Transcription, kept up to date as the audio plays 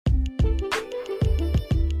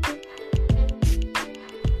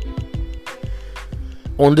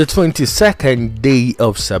On the 22nd day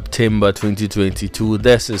of September 2022,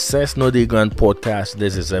 this is Sense No Dey Grand podcast.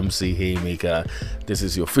 This is MC Haymaker. This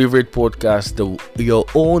is your favorite podcast, your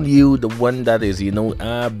own you, the one that is,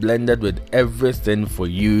 blended with everything for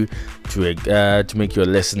you to make your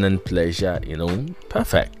listening pleasure,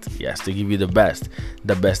 perfect. Yes, to give you the best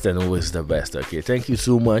and always the best. Okay, thank you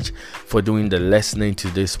so much for doing the listening to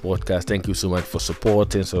this podcast. Thank you so much for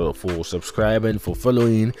supporting, for subscribing, for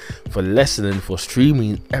following, for listening, for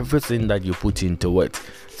streaming, everything that you put into it.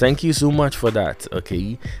 Thank you so much for that.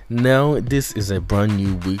 Okay, now this is a brand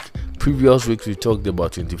new week. Previous weeks we talked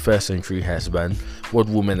about 21st century husband, what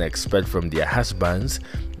women expect from their husbands,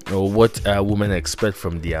 or what women expect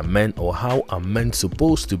from their men, or how a man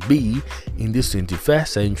supposed to be in this 21st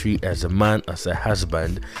century as a man, as a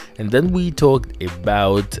husband. And then we talked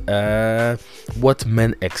about what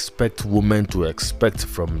men expect women to expect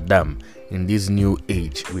from them in this new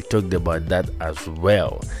age. We talked about that as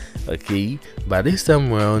well. Okay, but this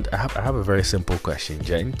time around I have a very simple question,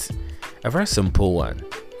 gents. A very simple one.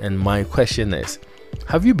 And my question is,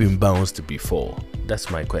 have you been bounced before? That's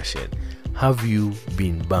my question. Have you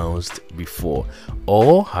been bounced before,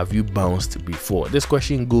 or have you bounced before? This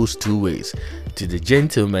question goes two ways, to the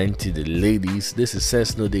gentlemen, to the ladies. This is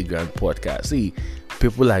Sense No Dey Grand podcast. See,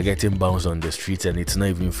 people are getting bounced on the streets and it's not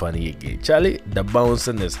even funny again. Charlie, the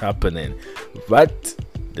bouncing is happening. But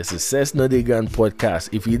this is Sense No Dey Grand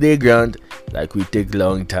podcast. If you dey grand, like we take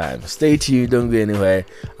long time. Stay tuned, don't go anywhere.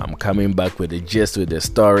 I'm coming back with the gist, with the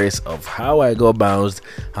stories of how I got bounced,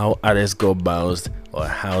 how others got bounced, or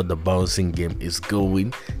how the bouncing game is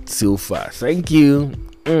going so far. Thank you.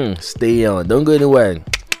 Stay on, don't go anywhere.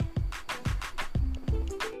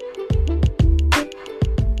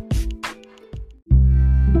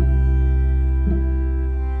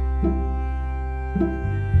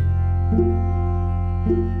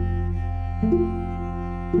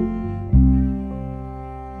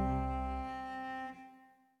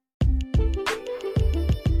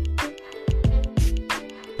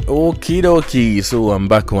 Okie dokie, so I'm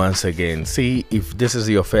back once again. See, if this is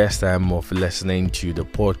your first time of listening to the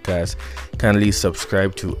podcast, kindly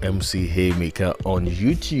subscribe to MC Haymaker on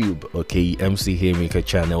YouTube. Okay, MC Haymaker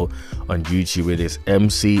channel on YouTube. It is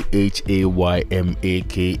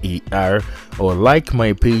MCHAYMAKER, or like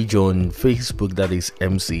my page on Facebook, that is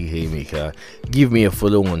MC Haymaker. Give me a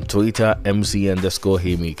follow on Twitter,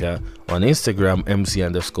 MC_Haymaker, on Instagram,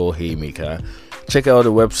 MC_Haymaker. Check out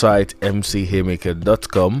the website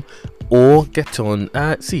mchaymaker.com, or get on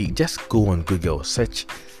just go on Google, search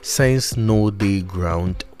Sense No Dey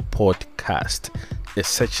Grand podcast.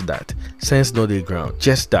 Search that, Sense No Dey Grand,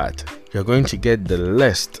 just that. You're going to get the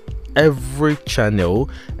list, every channel,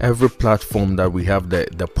 every platform that we have the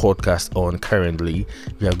podcast on currently.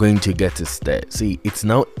 We are going to get it there. See, it's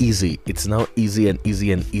now easy and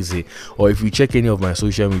easy. Or if you check any of my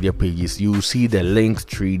social media pages, you will see the link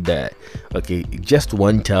tree there. Okay, just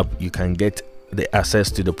one tap, you can get the access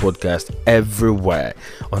to the podcast everywhere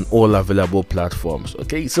on all available platforms.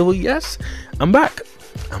 Okay, so yes, I'm back.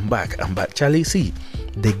 Charlie, see,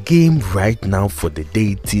 the game right now for the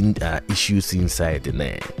dating issues inside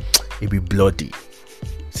there, it be bloody.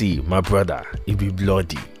 See, my brother, it be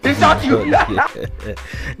bloody. It's not you.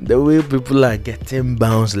 The way people are getting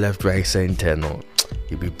bounced left, right, center, no,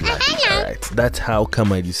 it be bloody. Alright, that's how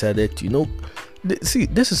come I decided to, see,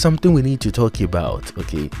 this is something we need to talk about.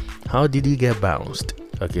 Okay, how did you get bounced?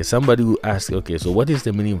 Okay, somebody will ask, okay, so what is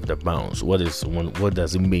the meaning of the bounce? What does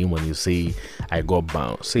it mean when you say I got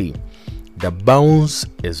bounced? See, the bounce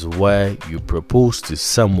is where you propose to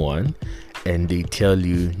someone and they tell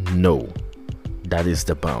you no. That is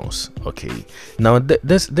the bounce. Okay, now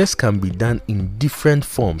this can be done in different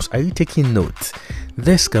forms. Are you taking notes?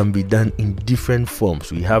 This can be done in different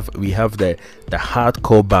forms. We have the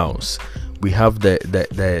hardcore bounce. We have the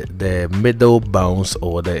middle bounce,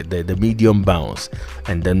 or the medium bounce,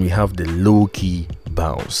 and then we have the low key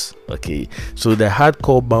bounce. Okay, so the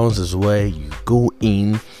hardcore bounce is where you go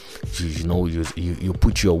in, you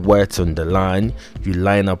put your words on the line, you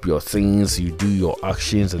line up your things, you do your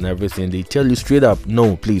actions and everything. They tell you straight up,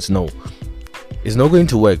 no, please, no, it's not going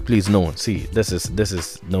to work, please, no. See, this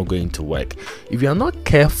is not going to work. If you are not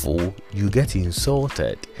careful, you get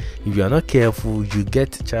insulted. If you are not careful, you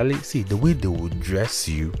get, Charlie, see, the way they will dress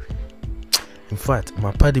you. In fact,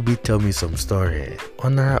 my party be tell me some story.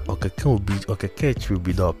 Honor okay will be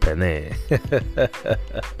the penny.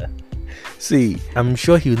 See, I'm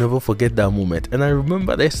sure he'll never forget that moment. And I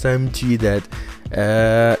remember this time too that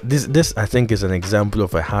this I think is an example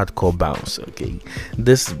of a hardcore bounce. Okay,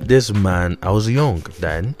 this man, I was young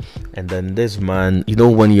then, and then this man, you know,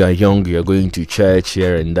 when you are young, you're going to church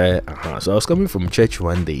here and there. So I was coming from church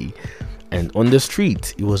one day, and on the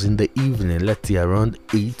street, it was in the evening, let's say around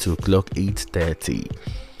 8 o'clock, 8:30.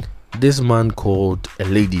 This man called a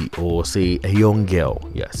lady, or say a young girl.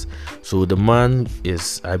 Yes, so the man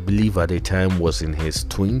is, I believe at the time, was in his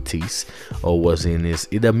 20s, or was in his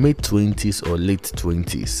either mid-20s or late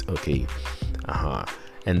 20s. Okay,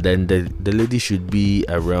 and then the lady should be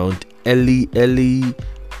around early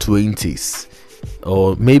 20s,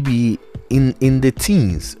 or maybe in the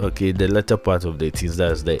teens. Okay, the latter part of the teens,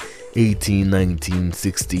 that's the 18, 19,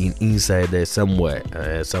 16, inside there somewhere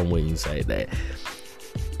inside there.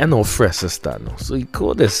 And our fresh sister, no. So he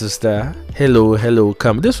called the sister, hello,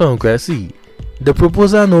 come. This one, see, the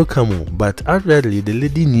proposal no come, but apparently the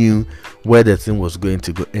lady knew where the thing was going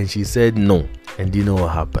to go, and she said no. And you know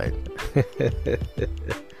what happened?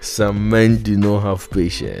 Some men do not have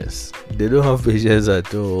patience. They don't have patience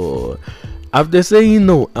at all. After saying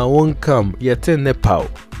no, I won't come, you turn the pow,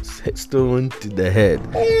 stone to the head.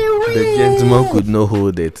 The gentleman could not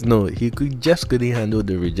hold it. No, he couldn't handle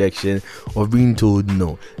the rejection of being told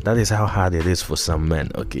no. That is how hard it is for some men.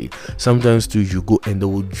 Okay, sometimes too, you go and they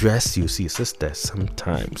will dress you. See, sister,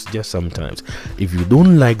 sometimes, just sometimes, if you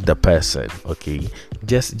don't like the person, okay,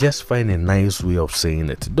 just find a nice way of saying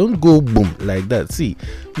it. Don't go boom like that. See,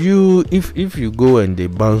 you if you go and they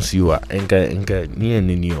bounce you out,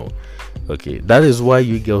 okay, that is why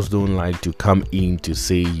you girls don't like to come in to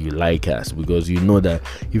say you like us, because you know that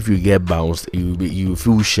if you get bounced, you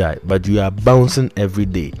feel shy. But you are bouncing every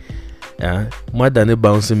day, more than a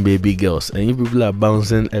bouncing baby girls, and you people are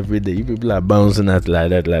bouncing every day. You people are bouncing at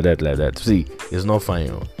like that. See, it's not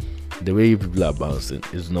fine. The way you people are bouncing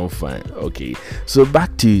is not fine. Okay, so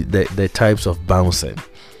back to the types of bouncing.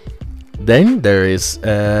 Then there is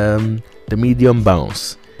the medium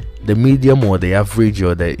bounce. The medium, or the average,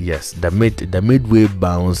 or the midway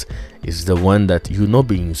bounce is the one that you're not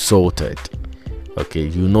being insulted. Okay,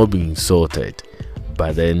 you're not being insulted,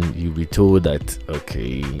 but then you'll be told that,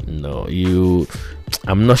 okay, no,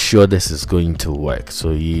 I'm not sure this is going to work.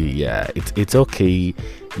 So it's okay.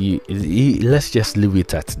 Let's just leave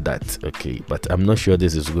it at that. Okay, but I'm not sure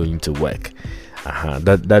this is going to work.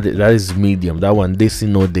 That is medium. That one, they see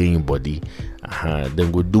no day in body.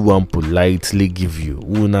 Then go do one politely give you.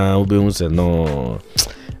 Una say no.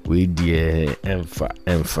 We dear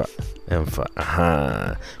empha.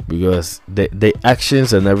 Because the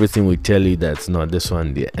actions and everything will tell you that no, this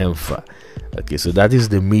one the empha. Okay, so that is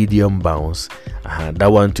the medium bounce.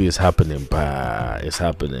 That one too is happening. It's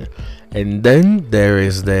happening. And then there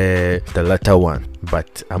is the latter one.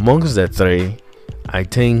 But amongst the three, I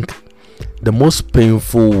think the most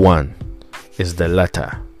painful one is the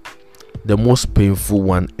latter. The most painful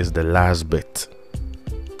one is the last bit.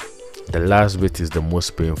 The last bit is the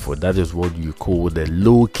most painful. That is what you call the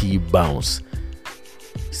low-key bounce.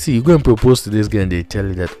 See, you go and propose to this guy and they tell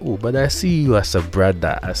you that, oh, but I see you as a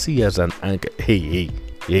brother. I see you as an uncle. Hey.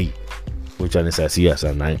 Which one is I see you as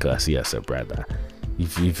an uncle? I see you as a brother.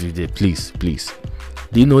 If you did, please.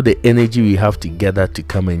 Do you know the energy we have together to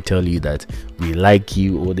come and tell you that we like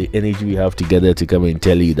you, or the energy we have together to come and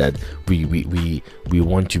tell you that we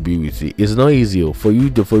want to be with you? It's not easy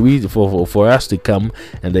for us to come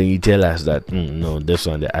and then you tell us that no, this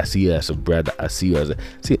one, I see you as a brother, I see you as a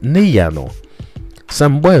no.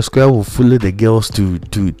 Some boys will follow the girls to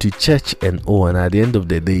church and at the end of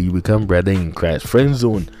the day you become brother in Christ. Friend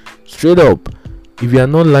zone, straight up. If you are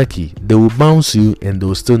not lucky, they will bounce you and they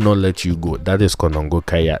will still not let you go. That is konongo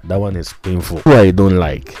kaya. That one is painful. Who I don't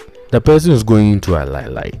like. The person is going into a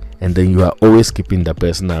lie, and then you are always keeping the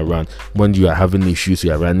person around. When you are having issues,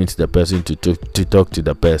 you are running to the person to talk to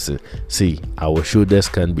the person. See, our shoulders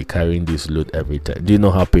can't be carrying this load every time. Do you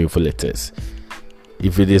know how painful it is?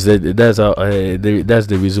 If it is, that's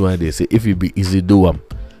the reason why they say if it be easy, do them.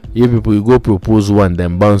 If people you go propose one,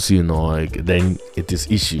 then bounce you, then it is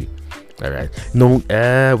issue. All right. No.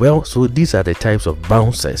 Well, so these are the types of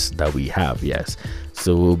bounces that we have. Yes.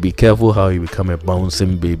 So be careful how you become a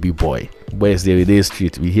bouncing baby boy. Boys, there is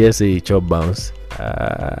street. We hear say chop bounce.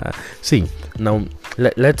 See, now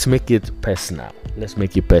let's make it personal. Let's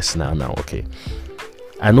make it personal now. Okay.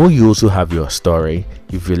 I know you also have your story.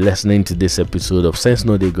 If you're listening to this episode of Sense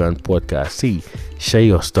No Dey Grant podcast, see, share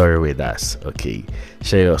your story with us. Okay.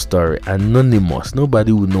 Share your story. Anonymous.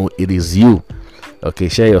 Nobody will know it is you. Okay,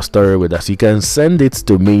 share your story with us. You can send it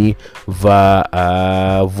to me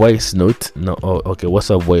via voice note. No, okay,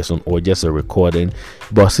 what's a voice note or just a recording?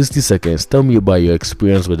 About 60 seconds. Tell me about your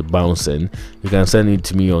experience with bouncing. You can send it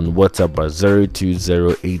to me on WhatsApp at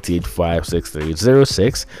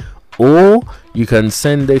 020-885-6306. Or you can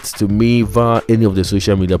send it to me via any of the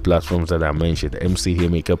social media platforms that I mentioned. MC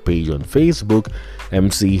Haymaker page on Facebook,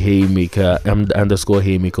 MC Haymaker _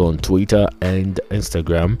 Haymaker on Twitter and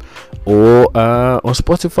Instagram, or on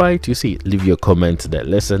Spotify. You see, leave your comment there.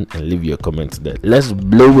 Listen and leave your comment there. Let's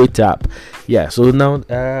blow it up. Yeah. So now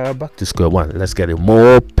back to square one. Let's get it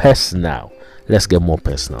more personal.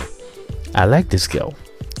 I like this girl.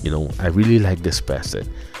 I really like this person.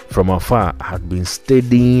 From afar, I had been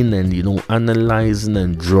studying and analyzing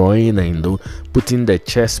and drawing and putting the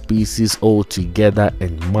chess pieces all together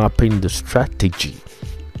and mapping the strategy.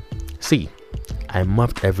 See, I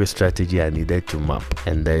mapped every strategy I needed to map,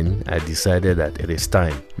 and then I decided that it is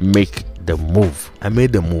time. Make the move. I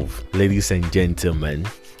made the move, ladies and gentlemen,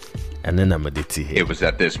 and then I'm a DT here. It was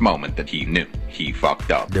at this moment that he knew he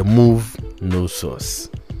fucked up. The move, no sauce.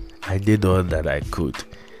 I did all that I could.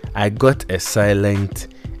 I got a silent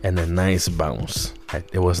and a nice bounce.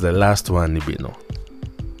 It was the last one,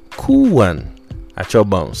 cool one. I chop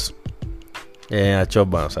bounce. I chop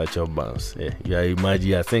bounce. Yeah, you are imagine.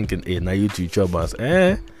 You're thinking, now you two chop bounce.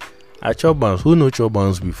 I chop bounce. Who know chop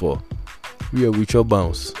bounce before? We chop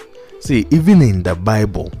bounce. See, even in the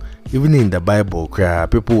Bible,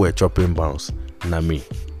 people were chopping bounce. Not me,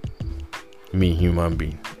 human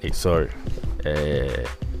being. Sorry.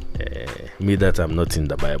 Me that I'm not in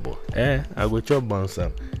the Bible. I go chop bounce.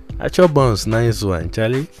 I chop bounce, nice one,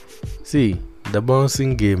 Charlie. See, the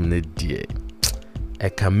bouncing game need dear.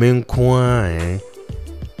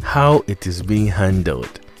 How it is being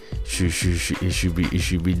handled. It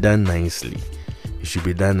should be done nicely.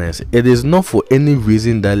 It is not for any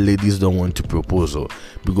reason that ladies don't want to propose,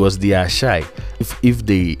 because they are shy. If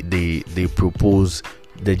they propose,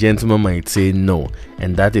 the gentleman might say no,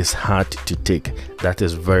 and that is hard to take. That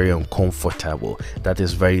is very uncomfortable. That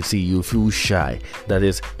is you feel shy.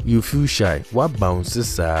 You feel shy. What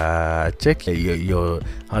bounces? Check your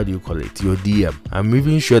how do you call it? Your DM. I'm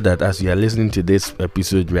even sure that as you are listening to this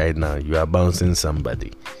episode right now, you are bouncing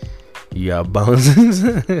somebody. You are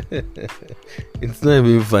bouncing. It's not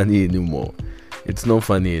even funny anymore. It's not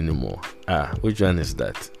funny anymore. Which one is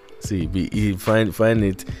that? See, find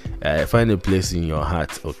a place in your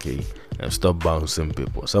heart, okay, and stop bouncing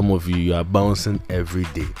people. Some of you are bouncing every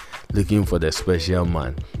day, looking for the special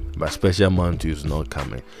man, but special man too is not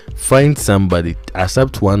coming. Find somebody,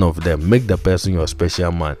 accept one of them, make the person your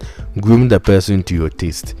special man, groom the person to your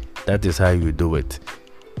taste. That is how you do it.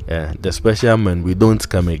 The special man, we don't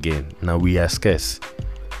come again. Now we are scarce.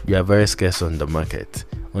 We are very scarce on the market.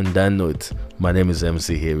 On that note, my name is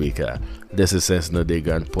MC Haymaker. This is Sense No Day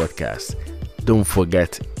Grand Podcast. Don't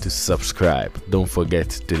forget to subscribe. Don't forget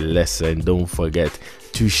to listen. Don't forget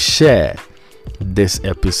to share this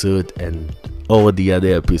episode and all the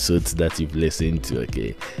other episodes that you've listened to.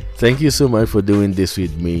 Okay. Thank you so much for doing this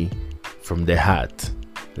with me from the heart.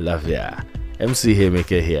 Love ya. MC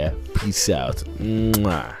Haymaker here. Peace out.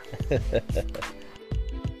 Mwah.